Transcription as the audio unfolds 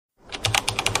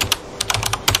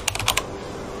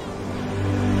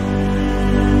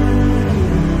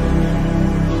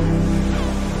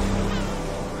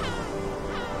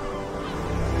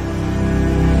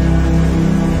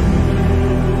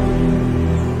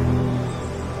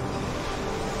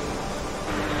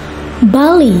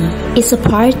Bali is a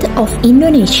part of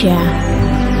Indonesia.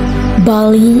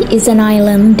 Bali is an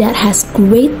island that has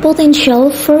great potential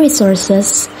for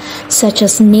resources such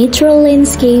as natural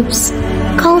landscapes,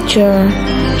 culture,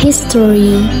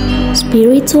 history,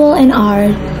 spiritual and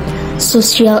art,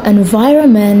 social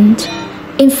environment,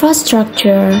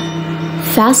 infrastructure,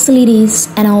 facilities,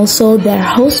 and also their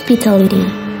hospitality.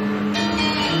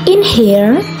 In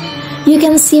here, you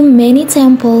can see many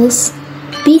temples,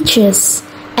 beaches,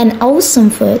 and awesome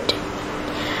food.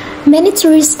 Many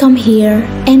tourists come here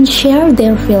and share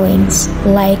their feelings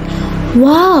like,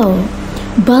 wow,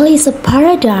 Bali is a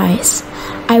paradise.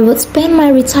 I would spend my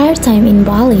retired time in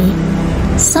Bali.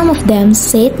 Some of them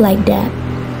say it like that.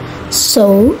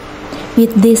 So,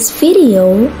 with this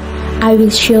video, I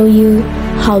will show you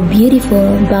how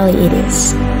beautiful Bali it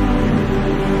is.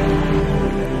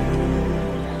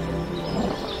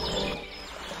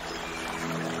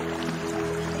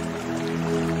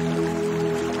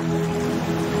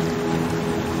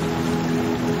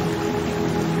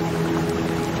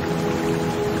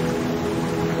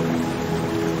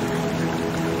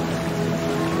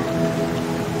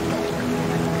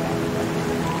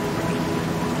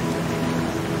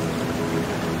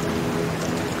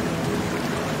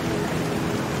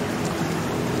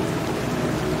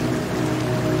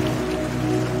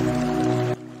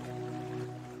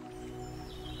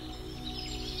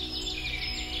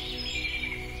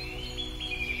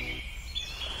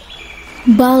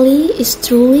 Bali is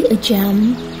truly a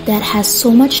gem that has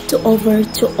so much to offer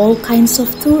to all kinds of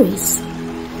tourists.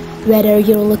 Whether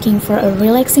you're looking for a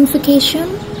relaxing vacation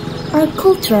or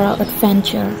cultural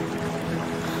adventure,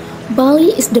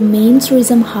 Bali is the main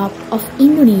tourism hub of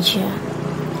Indonesia,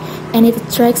 and it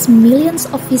attracts millions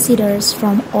of visitors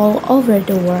from all over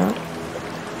the world.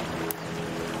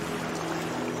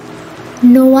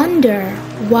 No wonder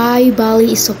why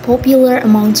Bali is so popular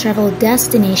among travel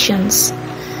destinations.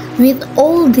 With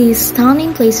all these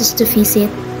stunning places to visit,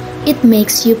 it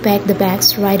makes you pack the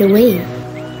bags right away.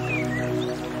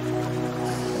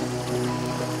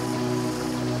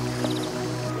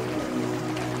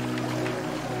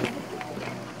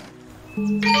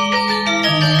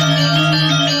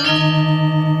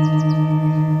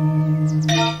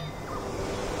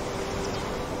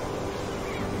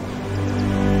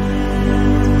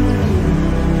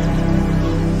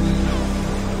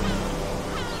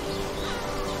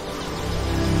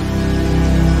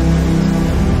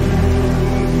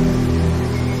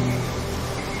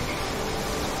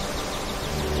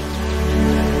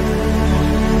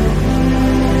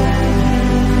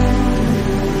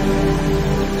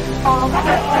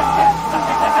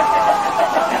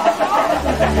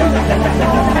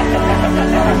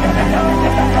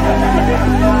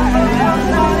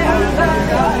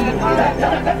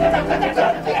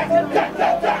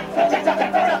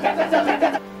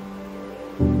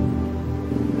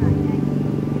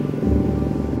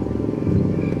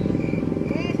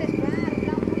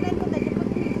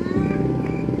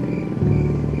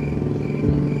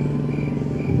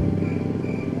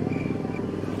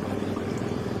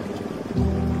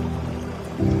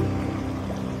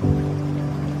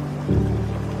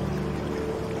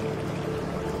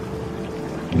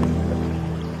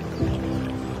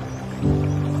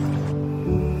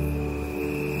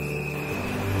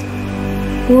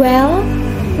 Well,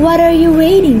 what are you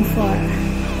waiting for?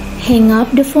 Hang up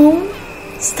the phone,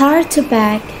 start to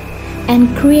pack,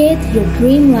 and create your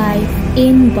dream life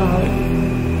in Bali.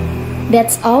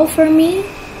 That's all for me.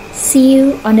 See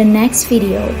you on the next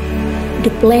video.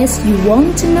 The place you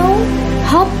want to know,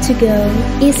 hope to go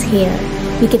is here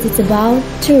because it's about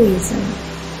tourism.